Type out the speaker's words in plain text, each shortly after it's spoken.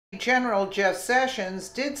General Jeff Sessions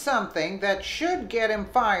did something that should get him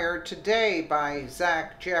fired today by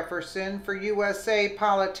Zach Jefferson for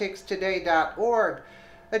USAPoliticsToday.org.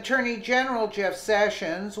 Attorney General Jeff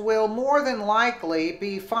Sessions will more than likely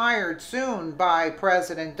be fired soon by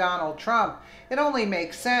President Donald Trump. It only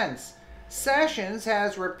makes sense. Sessions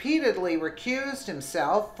has repeatedly recused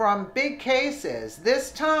himself from big cases.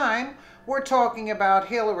 This time, we're talking about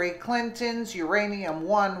Hillary Clinton's Uranium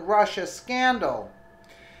One Russia scandal.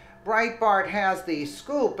 Breitbart has the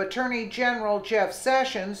scoop. Attorney General Jeff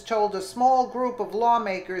Sessions told a small group of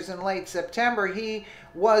lawmakers in late September he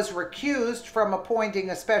was recused from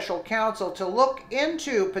appointing a special counsel to look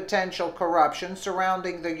into potential corruption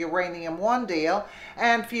surrounding the Uranium One deal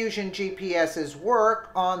and Fusion GPS's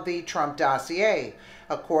work on the Trump dossier,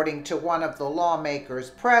 according to one of the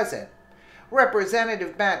lawmakers present.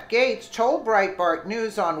 Representative Matt Gaetz told Breitbart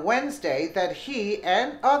News on Wednesday that he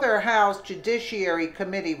and other House Judiciary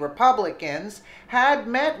Committee Republicans had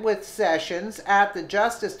met with Sessions at the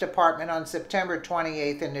Justice Department on September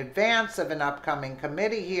 28th in advance of an upcoming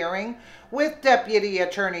committee hearing with Deputy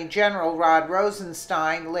Attorney General Rod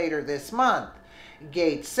Rosenstein later this month.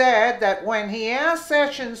 Gaetz said that when he asked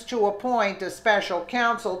Sessions to appoint a special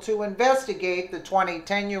counsel to investigate the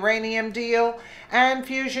 2010 uranium deal and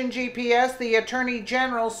Fusion GPS, the Attorney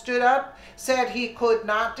General stood up, said he could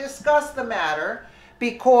not discuss the matter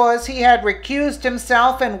because he had recused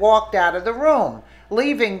himself and walked out of the room,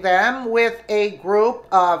 leaving them with a group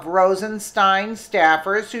of Rosenstein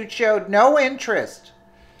staffers who showed no interest.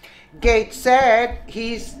 Gaetz said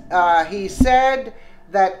he said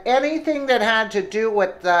that anything that had to do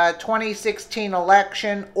with the 2016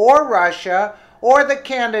 election or Russia or the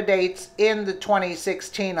candidates in the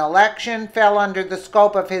 2016 election fell under the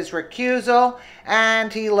scope of his recusal,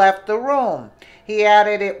 and he left the room. He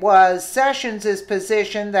added it was Sessions'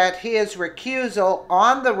 position that his recusal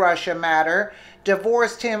on the Russia matter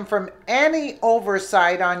divorced him from any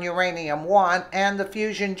oversight on Uranium One and the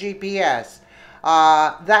Fusion GPS.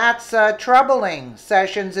 That's troubling.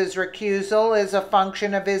 Sessions' recusal is a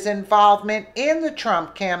function of his involvement in the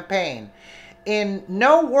Trump campaign. In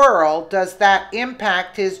no world does that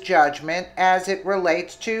impact his judgment as it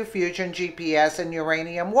relates to Fusion GPS and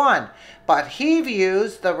Uranium One, but he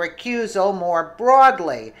views the recusal more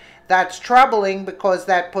broadly. That's troubling because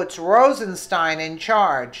that puts Rosenstein in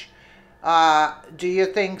charge. Do you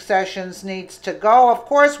think Sessions needs to go? Of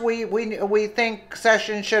course, we think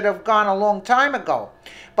Sessions should have gone a long time ago.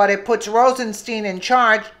 But it puts Rosenstein in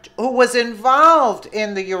charge, who was involved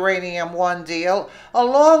in the Uranium One deal,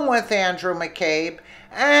 along with Andrew McCabe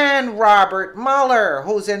and Robert Mueller,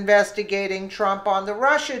 who's investigating Trump on the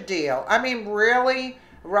Russia deal. I mean, really?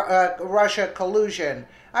 Russia collusion.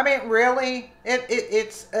 I mean, really,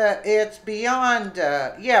 it's beyond,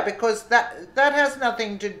 yeah, because that has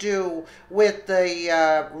nothing to do with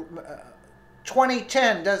the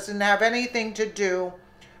 2010, doesn't have anything to do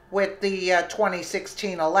with the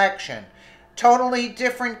 2016 election. Totally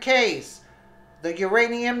different case. The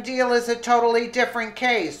uranium deal is a totally different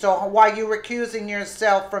case. So why are you recusing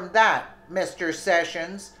yourself from that, Mr.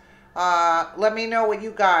 Sessions? Let me know what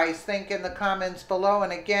you guys think in the comments below.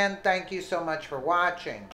 And again, thank you so much for watching.